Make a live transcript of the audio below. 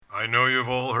I know you've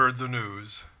all heard the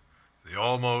news. The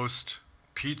almost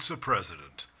pizza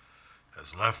president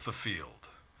has left the field.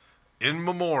 In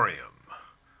memoriam,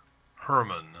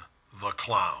 Herman the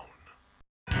Clown.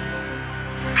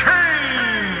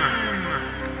 Kane!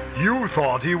 You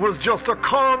thought he was just a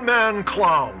con man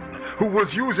clown who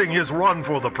was using his run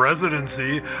for the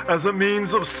presidency as a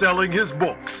means of selling his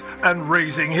books and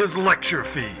raising his lecture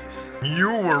fees.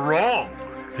 You were wrong.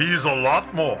 He's a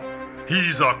lot more.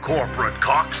 He's a corporate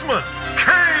coxman.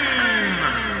 Kane!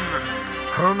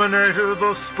 Herminator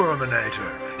the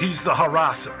Sperminator. He's the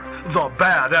harasser, the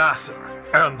badasser.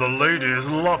 And the ladies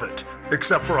love it,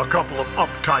 except for a couple of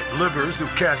uptight livers who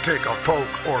can't take a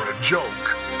poke or a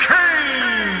joke.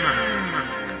 Kane!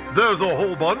 There's a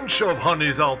whole bunch of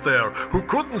honeys out there who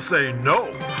couldn't say no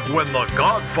when the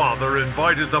Godfather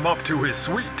invited them up to his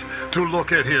suite to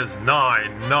look at his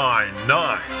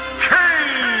 999. Kane!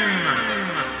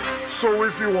 So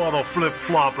if you want a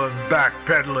flip-flopping,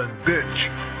 backpedaling bitch,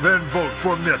 then vote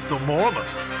for Mitt the Mormon.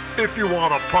 If you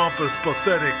want a pompous,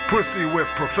 pathetic,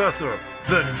 pussy-whipped professor,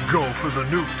 then go for the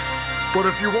Newt. But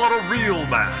if you want a real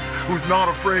man who's not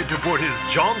afraid to put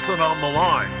his Johnson on the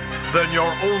line, then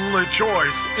your only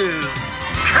choice is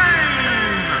Kane!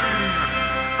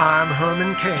 I'm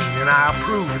Herman Cain, and I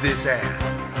approve this ad.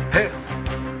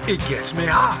 Hell, it gets me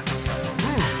hot.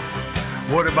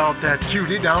 What about that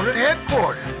cutie down at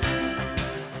headquarters?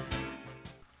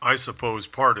 I suppose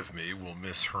part of me will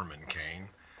miss Herman Cain.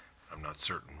 I'm not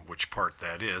certain which part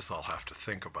that is. I'll have to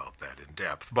think about that in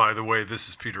depth. By the way, this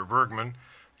is Peter Bergman,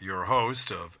 your host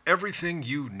of Everything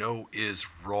You Know Is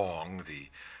Wrong, the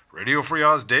Radio Free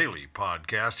Oz Daily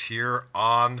podcast here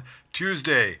on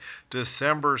Tuesday,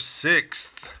 December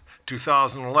 6th,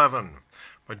 2011.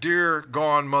 My dear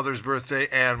gone mother's birthday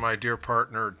and my dear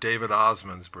partner David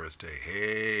Osmond's birthday.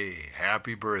 Hey,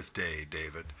 happy birthday,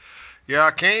 David.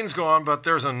 Yeah, Kane's gone, but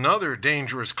there's another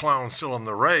dangerous clown still in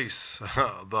the race,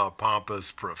 the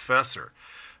pompous professor.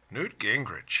 Newt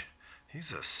Gingrich.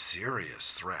 He's a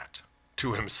serious threat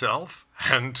to himself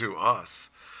and to us.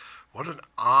 What an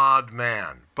odd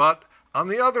man. But on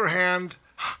the other hand,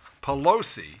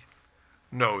 Pelosi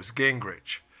knows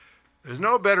Gingrich. There's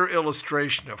no better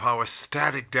illustration of how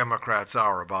ecstatic Democrats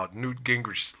are about Newt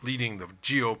Gingrich leading the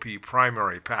GOP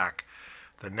primary pack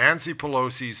than Nancy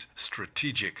Pelosi's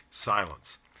strategic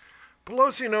silence.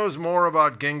 Pelosi knows more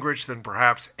about Gingrich than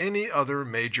perhaps any other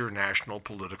major national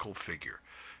political figure.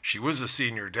 She was a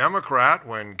senior Democrat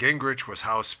when Gingrich was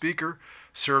House Speaker,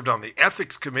 served on the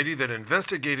ethics committee that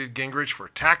investigated Gingrich for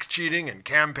tax cheating and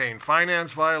campaign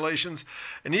finance violations,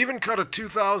 and even cut a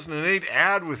 2008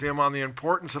 ad with him on the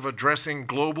importance of addressing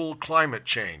global climate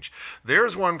change.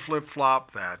 There's one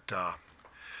flip-flop that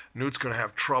Newt's going to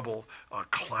have trouble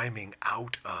climbing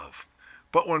out of.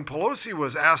 But when Pelosi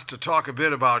was asked to talk a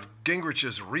bit about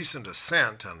Gingrich's recent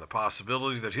ascent and the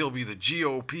possibility that he'll be the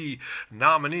GOP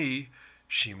nominee,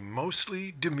 she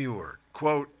mostly demurred.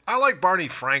 Quote, I like Barney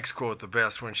Frank's quote the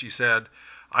best when she said,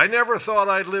 I never thought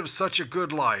I'd live such a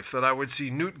good life that I would see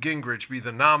Newt Gingrich be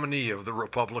the nominee of the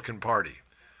Republican Party.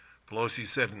 Pelosi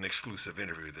said in an exclusive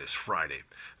interview this Friday.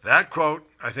 That quote,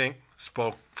 I think,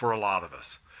 spoke for a lot of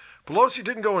us. Pelosi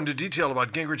didn't go into detail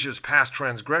about Gingrich's past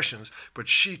transgressions, but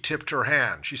she tipped her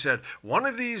hand. She said, one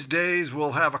of these days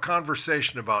we'll have a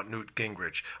conversation about Newt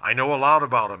Gingrich. I know a lot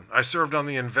about him. I served on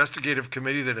the investigative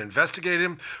committee that investigated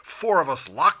him, 4 of us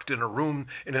locked in a room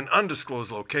in an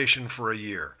undisclosed location for a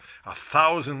year.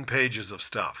 1,000 pages of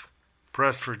stuff.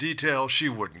 Pressed for detail, she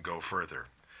wouldn't go further.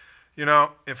 You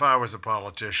know, if I was a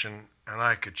politician and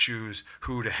I could choose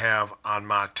who to have on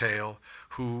my tail,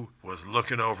 who was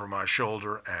looking over my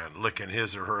shoulder and licking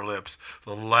his or her lips,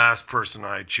 the last person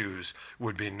I'd choose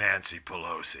would be Nancy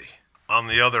Pelosi. On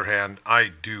the other hand, I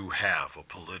do have a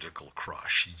political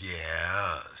crush.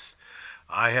 Yes,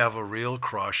 I have a real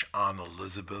crush on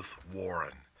Elizabeth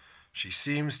Warren. She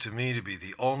seems to me to be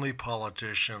the only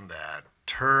politician that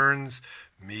turns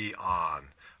me on.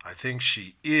 I think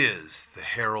she is the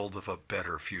herald of a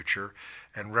better future,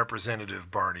 and Representative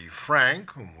Barney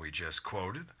Frank, whom we just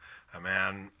quoted, a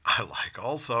man I like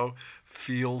also,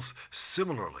 feels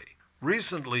similarly.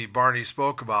 Recently, Barney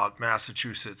spoke about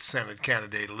Massachusetts Senate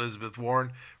candidate Elizabeth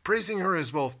Warren, praising her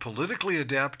as both politically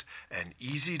adept and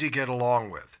easy to get along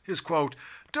with. His quote,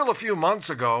 till a few months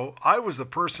ago, I was the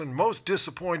person most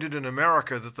disappointed in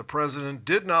America that the president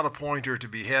did not appoint her to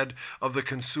be head of the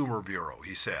Consumer Bureau,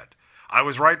 he said. I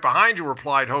was right behind you,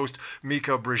 replied host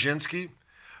Mika Brzezinski.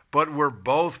 but we're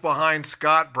both behind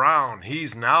Scott Brown.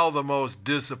 He's now the most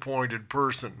disappointed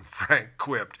person," Frank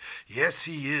quipped. "Yes,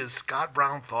 he is. Scott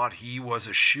Brown thought he was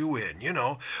a shoo-in. You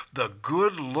know, the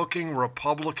good-looking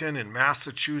Republican in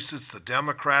Massachusetts, the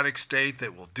Democratic state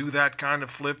that will do that kind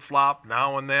of flip-flop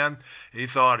now and then. He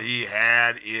thought he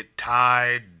had it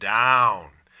tied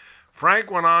down."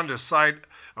 Frank went on to cite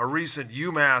a recent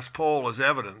UMass poll as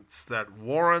evidence that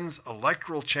Warren's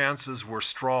electoral chances were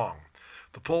strong.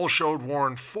 The poll showed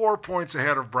Warren 4 points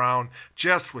ahead of Brown,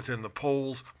 just within the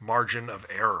poll's margin of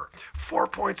error. 4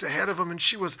 points ahead of him, and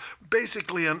she was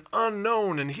basically an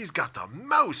unknown, and he's got the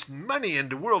most money in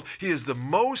the world. He is the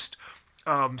most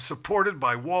supported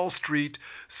by Wall Street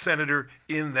senator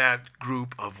in that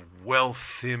group of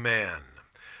wealthy men.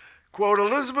 Quote,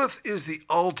 "Elizabeth is the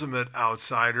ultimate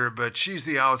outsider, but she's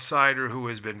the outsider who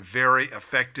has been very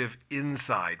effective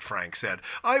inside," Frank said.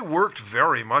 "I worked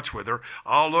very much with her.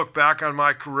 I'll look back on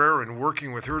my career, and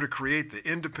working with her to create the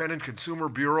Independent Consumer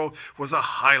Bureau was a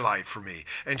highlight for me,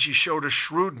 and she showed a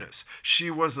shrewdness. She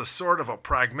was the sort of a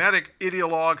pragmatic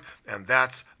ideologue, and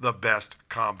that's the best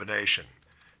combination.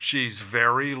 She's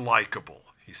very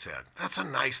likable," he said. That's a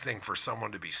nice thing for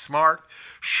someone to be smart,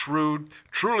 shrewd,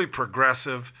 truly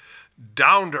progressive,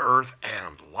 down to earth,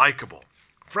 and likable.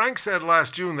 Frank said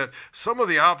last June that some of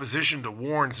the opposition to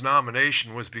Warren's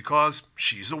nomination was because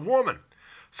she's a woman.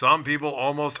 Some people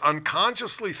almost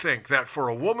unconsciously think that for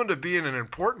a woman to be in an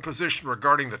important position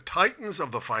regarding the titans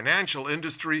of the financial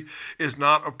industry is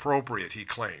not appropriate, he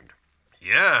claimed.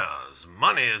 "Yes,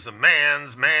 money is a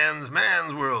man's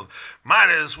world.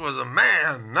 Midas was a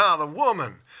man, not a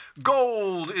woman.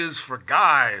 Gold is for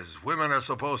guys. Women are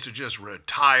supposed to just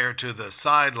retire to the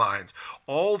sidelines.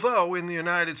 Although in the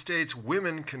United States,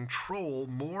 women control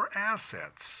more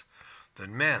assets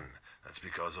than men. That's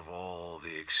because of all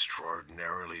the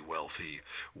extraordinarily wealthy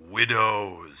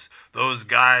widows. Those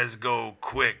guys go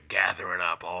quick gathering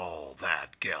up all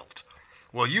that gelt."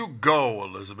 Well, you go,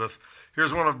 Elizabeth.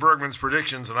 Here's one of Bergman's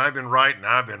predictions, and I've been right and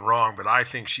I've been wrong, but I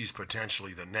think she's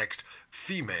potentially the next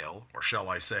female, or shall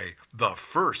I say, the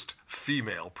first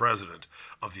female president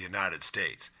of the United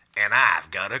States. And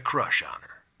I've got a crush on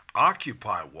her.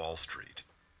 Occupy Wall Street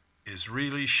is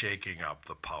really shaking up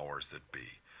the powers that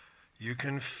be. You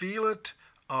can feel it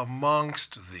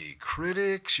amongst the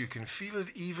critics. You can feel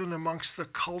it even amongst the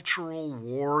cultural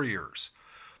warriors.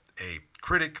 A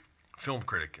critic, film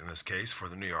critic in this case, for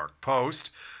the New York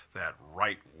Post, that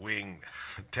right-wing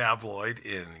tabloid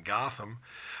in Gotham,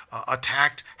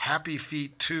 attacked Happy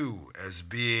Feet 2 as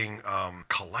being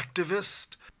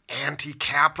collectivist,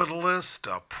 anti-capitalist,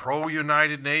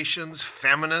 pro-United Nations,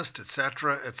 feminist,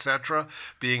 etc.,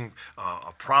 being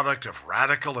a product of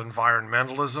radical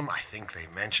environmentalism. I think they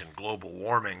mentioned global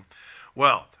warming.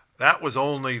 Well, that was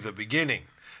only the beginning.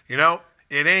 You know,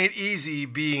 it ain't easy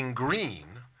being green.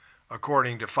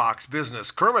 According to Fox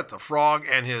Business, Kermit the Frog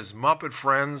and his Muppet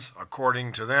friends,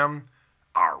 according to them,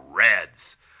 are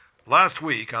reds. Last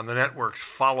week on the network's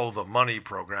Follow the Money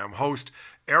program, host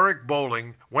Eric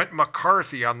Bolling went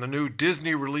McCarthy on the new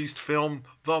Disney-released film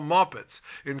The Muppets,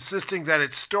 insisting that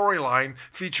its storyline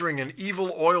featuring an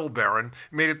evil oil baron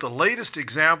made it the latest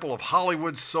example of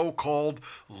Hollywood's so-called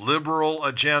liberal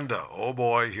agenda. Oh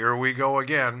boy, here we go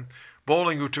again.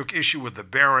 Bolling, who took issue with the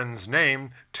Baron's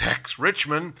name, Tex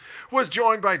Richmond, was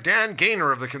joined by Dan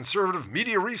Gaynor of the Conservative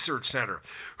Media Research Center,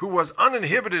 who was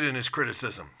uninhibited in his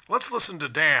criticism. Let's listen to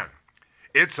Dan.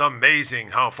 "It's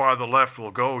amazing how far the left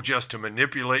will go just to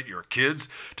manipulate your kids,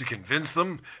 to convince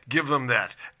them, give them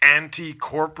that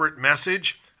anti-corporate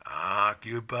message.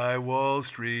 Occupy Wall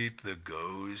Street, the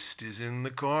ghost is in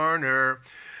the corner.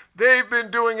 They've been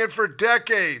doing it for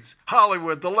decades.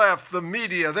 Hollywood, the left, the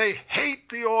media, they hate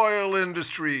the oil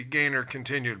industry," Gaynor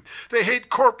continued. "They hate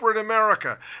corporate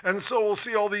America, and so we'll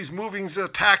see all these movies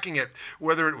attacking it,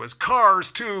 whether it was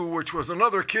Cars 2, which was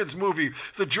another kid's movie,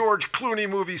 the George Clooney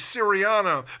movie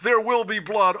Syriana, There Will Be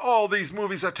Blood, all these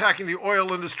movies attacking the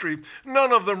oil industry,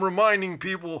 none of them reminding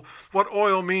people what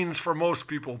oil means for most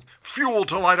people. Fuel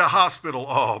to light a hospital.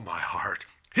 Oh, my heart.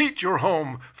 Heat your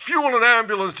home, fuel an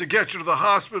ambulance to get you to the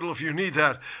hospital if you need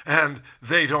that, and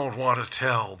they don't want to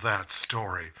tell that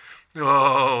story.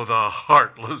 Oh, the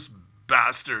heartless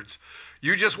bastards.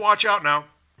 You just watch out now.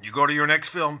 You go to your next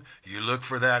film, you look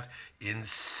for that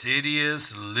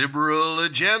insidious liberal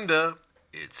agenda.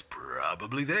 It's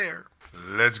probably there."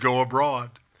 Let's go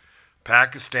abroad.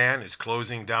 Pakistan is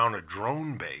closing down a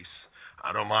drone base.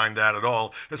 I don't mind that at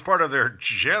all. As part of their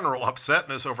general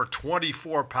upsetness over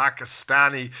 24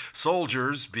 Pakistani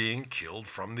soldiers being killed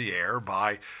from the air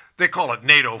by They call it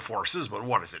NATO forces, but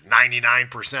what is it,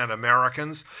 99%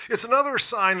 Americans? It's another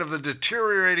sign of the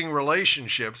deteriorating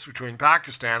relationships between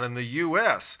Pakistan and the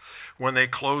U.S. when they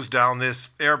closed down this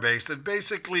airbase that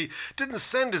basically didn't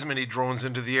send as many drones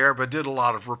into the air, but did a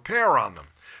lot of repair on them.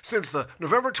 Since the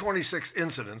November 26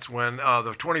 incidents, when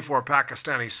the 24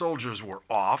 Pakistani soldiers were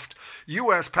offed,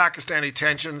 U.S.-Pakistani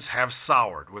tensions have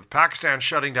soured, with Pakistan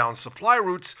shutting down supply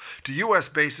routes to U.S.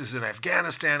 bases in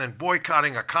Afghanistan and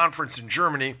boycotting a conference in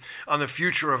Germany on the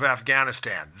future of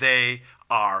Afghanistan. They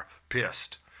are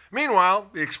pissed.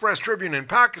 Meanwhile, the Express Tribune in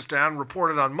Pakistan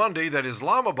reported on Monday that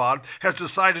Islamabad has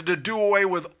decided to do away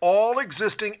with all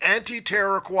existing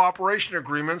anti-terror cooperation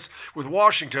agreements with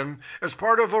Washington as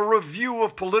part of a review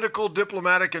of political,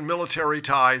 diplomatic, and military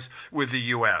ties with the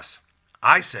U.S.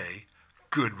 I say,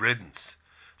 good riddance.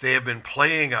 They have been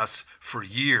playing us for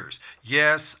years.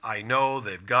 Yes, I know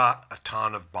they've got a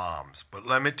ton of bombs, but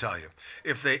let me tell you,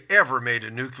 if they ever made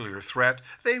a nuclear threat,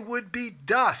 they would be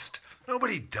dust.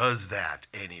 Nobody does that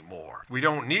anymore. We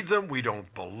don't need them. We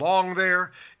don't belong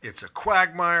there. It's a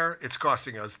quagmire. It's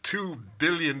costing us $2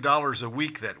 billion a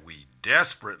week that we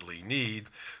desperately need.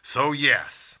 So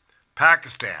yes,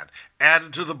 Pakistan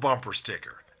added to the bumper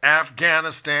sticker.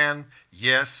 Afghanistan,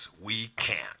 yes, we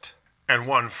can't. And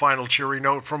one final cheery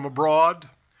note from abroad.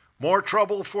 More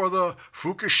trouble for the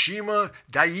Fukushima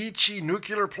Daiichi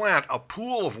nuclear plant. A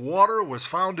pool of water was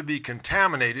found to be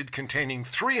contaminated, containing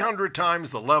 300 times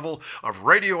the level of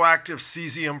radioactive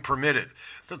cesium permitted.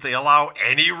 That they allow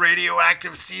any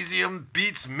radioactive cesium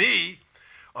beats me.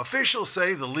 Officials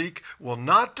say the leak will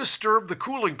not disturb the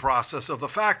cooling process of the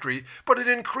factory, but it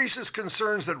increases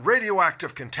concerns that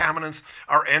radioactive contaminants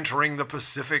are entering the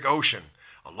Pacific Ocean.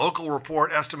 A local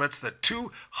report estimates that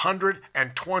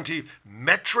 220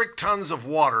 metric tons of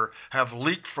water have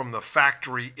leaked from the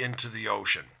factory into the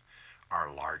ocean.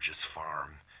 Our largest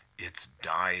farm, it's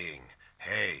dying.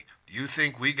 Hey, do you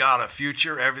think we got a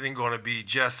future? Everything going to be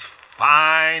just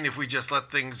fine if we just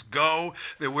let things go?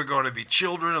 That we're going to be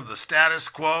children of the status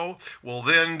quo? Well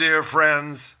then, dear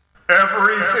friends,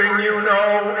 everything you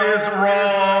know is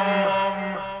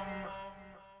wrong.